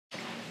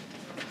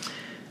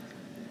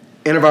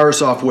Antivirus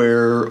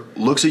software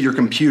looks at your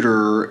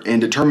computer and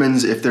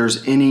determines if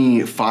there's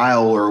any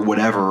file or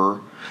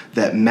whatever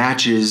that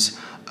matches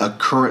a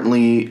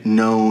currently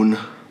known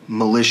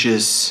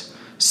malicious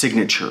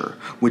signature,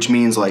 which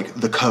means like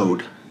the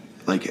code,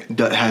 like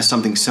has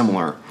something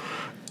similar.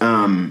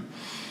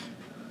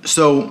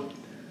 So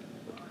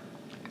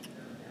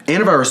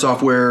antivirus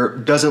software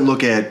doesn't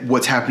look at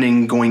what's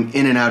happening going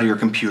in and out of your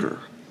computer.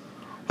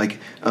 Like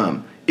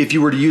if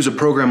you were to use a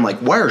program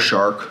like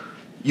Wireshark,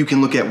 you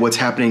can look at what's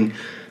happening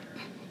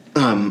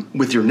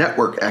with your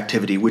network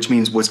activity, which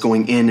means what's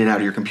going in and out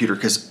of your computer.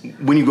 Because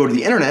when you go to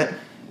the internet,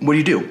 what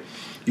do?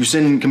 You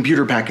send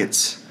computer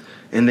packets,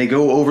 and they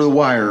go over the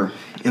wire,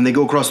 and they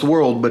go across the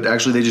world, but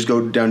actually they just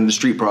go down the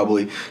street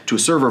probably to a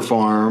server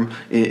farm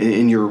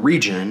in your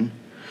region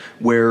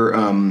where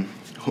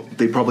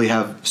they probably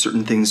have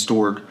certain things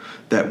stored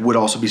that would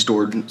also be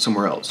stored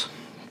somewhere else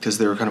because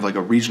they're kind of like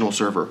a regional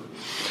server.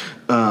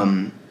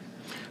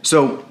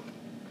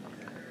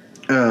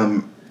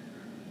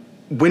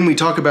 When we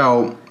talk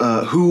about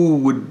who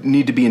would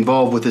need to be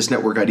involved with this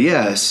network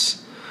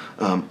IDS,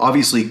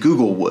 obviously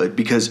Google would,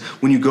 because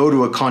when you go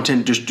to a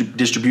content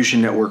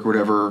distribution network or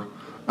whatever,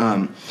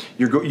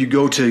 you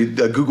go to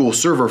the Google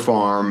server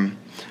farm,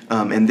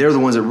 and they're the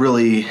ones that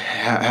really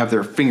have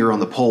their finger on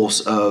the pulse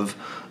of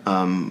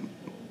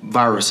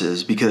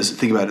viruses. Because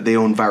think about it, they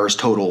own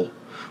VirusTotal,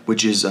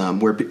 which is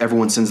where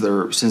everyone sends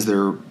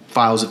their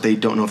files if they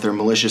don't know if they're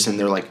malicious, and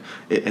they're like,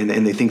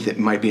 and they think that it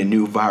might be a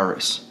new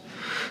virus.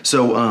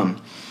 So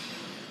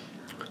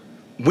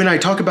when I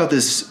talk about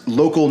this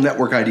local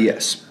network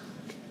IDS,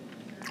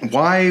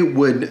 why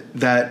would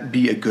that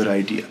be a good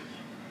idea?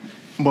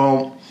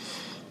 Well,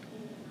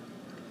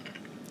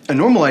 a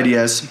normal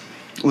IDS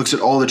looks at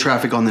all the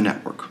traffic on the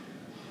network.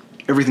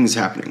 Everything's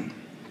happening.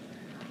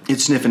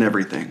 It's sniffing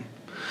everything.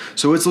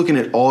 So it's looking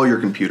at all your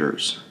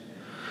computers.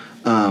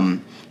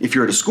 If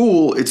you're at a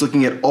school, it's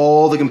looking at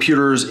all the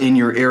computers in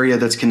your area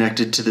that's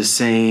connected to the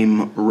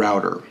same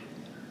router,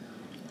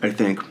 I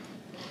think.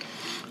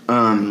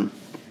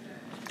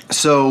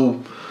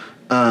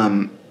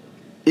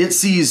 It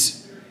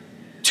sees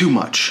too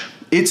much.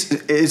 It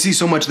sees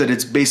so much that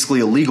it's basically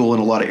illegal in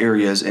a lot of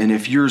areas, and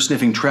if you're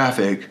sniffing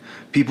traffic,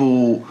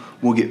 people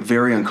will get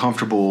very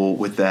uncomfortable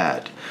with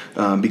that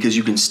because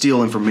you can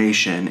steal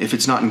information. If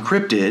it's not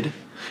encrypted,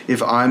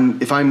 if I'm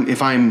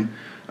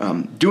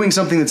doing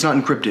something that's not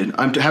encrypted,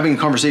 I'm having a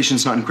conversation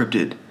that's not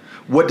encrypted,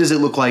 what does it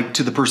look like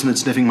to the person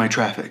that's sniffing my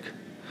traffic?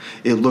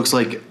 It looks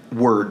like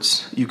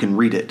words. You can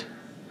read it.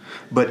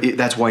 But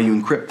that's why you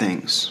encrypt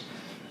things.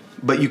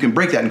 But you can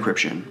break that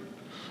encryption.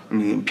 I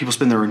mean, people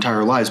spend their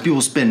entire lives.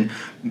 People spend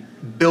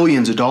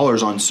billions of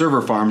dollars on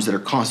server farms that are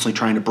constantly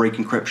trying to break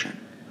encryption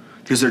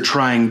because they're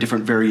trying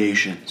different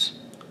variations.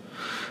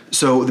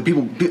 So the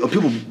people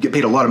get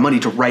paid a lot of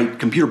money to write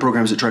computer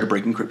programs that try to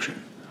break encryption.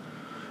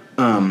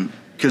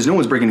 Because no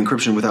one's breaking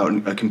encryption without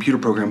a computer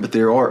program, but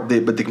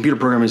but the computer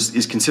program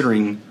is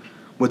considering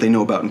what they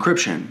know about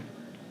encryption.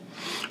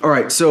 All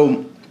right,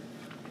 so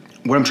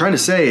what I'm trying to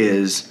say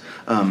is,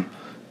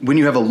 when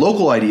you have a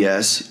local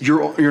IDS,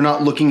 you're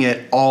not looking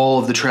at all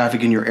of the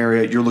traffic in your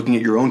area. You're looking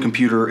at your own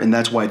computer, and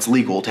that's why it's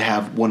legal to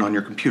have one on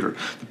your computer.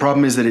 The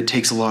problem is that it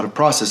takes a lot of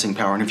processing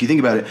power. And if you think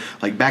about it,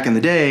 like back in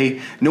the day,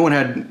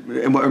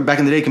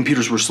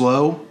 computers were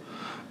slow.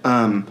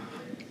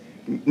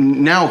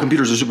 Now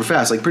computers are super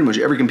fast. Like pretty much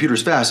every computer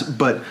is fast.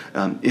 But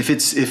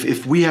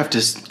if we have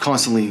to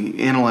constantly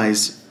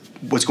analyze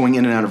what's going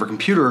in and out of our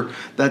computer,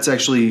 that's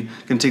actually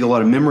going to take a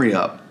lot of memory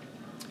up.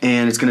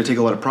 And it's going to take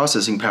a lot of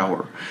processing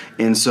power.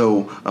 And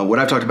so what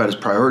I've talked about is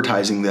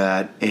prioritizing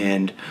that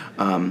and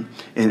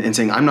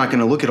saying I'm not going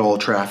to look at all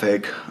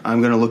traffic.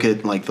 I'm going to look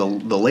at like the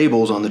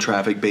labels on the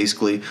traffic,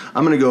 basically.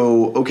 I'm going to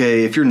go,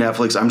 okay, if you're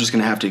Netflix, I'm just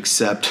going to have to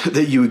accept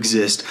that you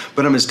exist.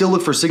 But I'm going to still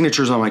look for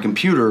signatures on my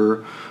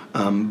computer.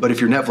 But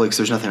if you're Netflix,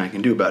 there's nothing I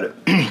can do about it.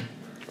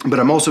 But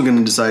I'm also going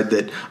to decide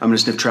that I'm going to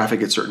sniff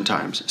traffic at certain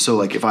times. So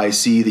like if I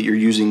see that you're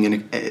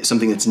using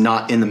something that's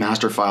not in the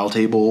master file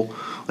table,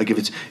 like if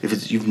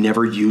it's you've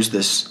never used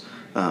this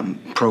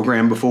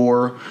program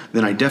before,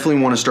 then I definitely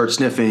want to start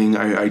sniffing.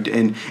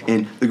 And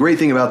the great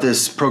thing about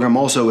this program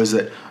also is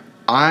that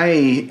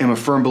I am a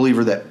firm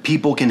believer that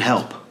people can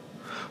help.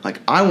 Like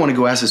I want to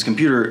go ask this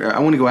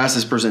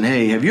person,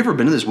 hey, have you ever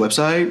been to this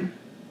website?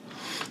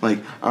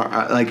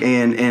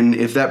 And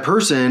if that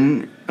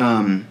person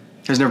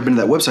has never been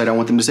to that website, I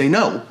want them to say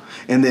no.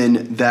 And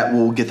then that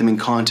will get them in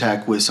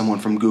contact with someone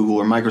from Google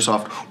or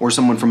Microsoft or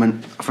someone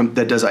from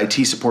that does IT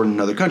support in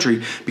another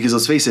country. Because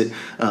let's face it,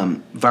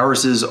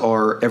 viruses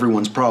are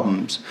everyone's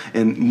problems.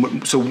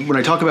 And so when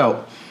I talk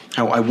about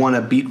how I want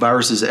to beat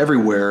viruses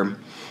everywhere,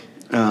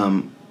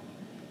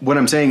 what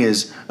I'm saying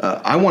is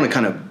I want to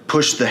kind of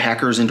push the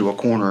hackers into a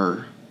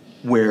corner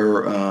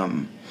where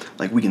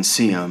like we can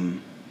see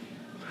them.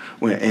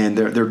 And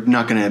they're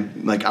not going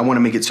to, like, I want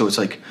to make it so it's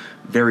like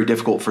very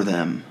difficult for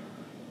them.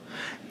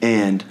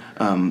 And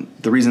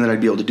the reason that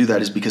I'd be able to do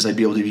that is because I'd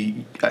be able to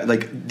be,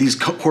 like, these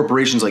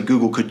corporations like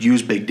Google could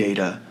use big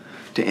data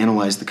to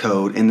analyze the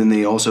code, and then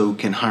they also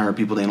can hire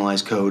people to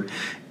analyze code.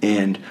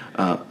 And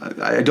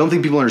I don't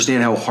think people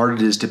understand how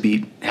hard it is to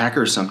beat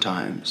hackers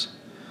sometimes.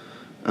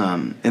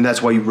 And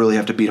that's why you really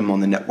have to beat them on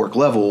the network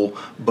level,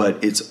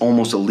 but it's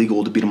almost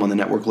illegal to beat them on the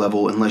network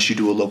level unless you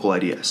do a local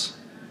IDS.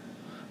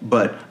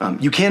 But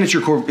you can at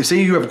your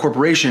say you have a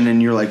corporation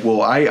and you're like,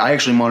 well, I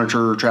actually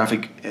monitor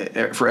traffic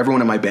for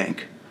everyone at my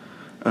bank.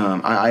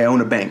 I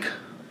own a bank.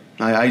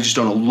 I just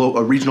own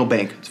a regional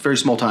bank. It's a very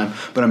small time,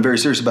 but I'm very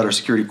serious about our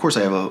security. Of course,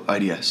 I have a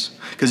IDS,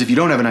 because if you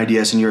don't have an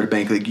IDS and you're at a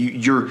bank, like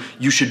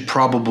you should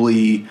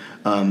probably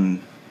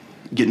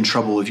get in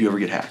trouble if you ever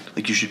get hacked.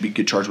 Like you should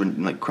get charged with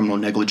like criminal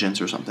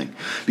negligence or something,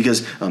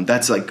 because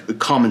that's like a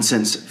common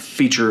sense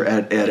feature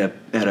at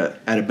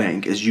a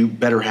bank is you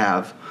better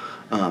have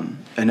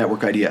a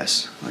network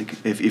IDS. Like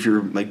if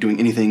you're like doing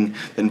anything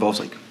that involves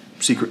like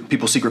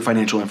people's secret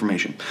financial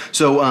information.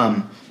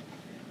 So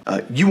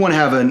you want to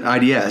have an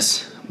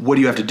IDS. What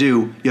do you have to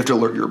do? You have to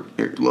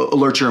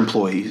alert your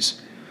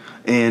employees,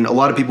 and a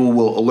lot of people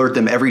will alert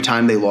them every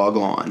time they log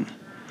on.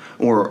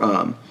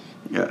 Or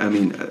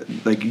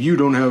like you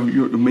don't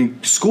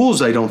have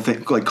schools. I don't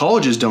think like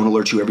colleges don't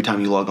alert you every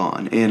time you log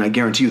on, and I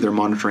guarantee you they're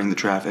monitoring the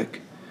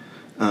traffic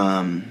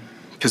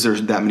because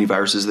there's that many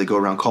viruses that go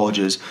around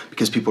colleges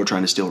because people are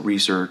trying to steal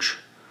research.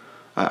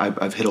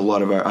 I've hit a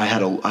lot of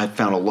I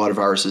found a lot of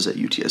viruses at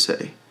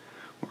UTSA.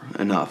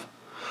 Enough.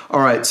 All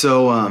right,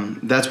 so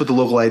that's what the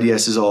local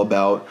IDS is all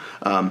about.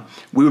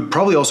 We would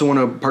probably also want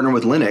to partner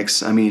with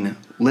Linux. I mean,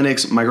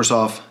 Linux,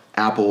 Microsoft,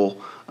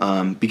 Apple,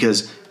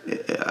 because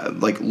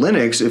like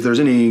Linux, if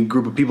there's any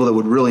group of people that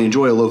would really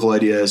enjoy a local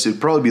IDS,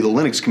 it'd probably be the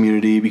Linux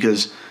community,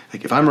 because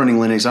like if I'm running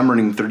Linux, I'm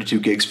running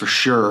 32 gigs for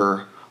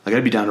sure. Like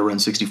I'd be down to run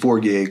 64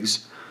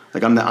 gigs.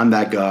 Like I'm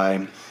that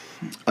guy.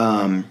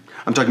 I'm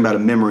talking about a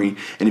memory,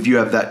 and if you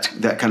have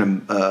that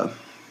kind of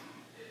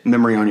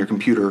memory on your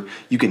computer,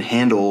 you can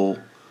handle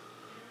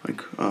like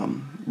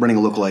running a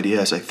local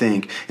IDS, I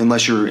think,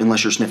 unless you're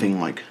sniffing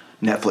like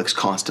Netflix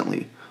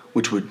constantly,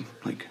 which would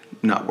like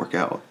not work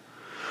out.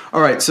 All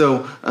right,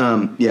 so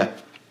yeah,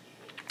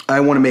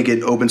 I want to make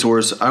it open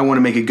source. I want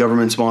to make it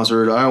government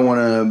sponsored. I want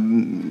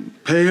to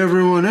pay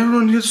everyone.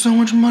 Everyone gets so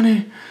much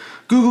money.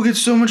 Google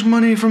gets so much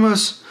money from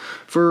us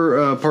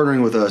for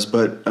partnering with us.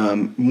 But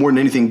more than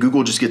anything,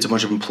 Google just gets a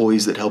bunch of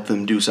employees that help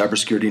them do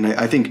cybersecurity, and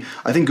I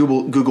think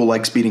Google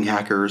likes beating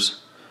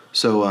hackers.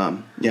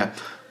 So yeah.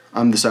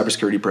 I'm the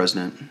cybersecurity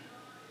president.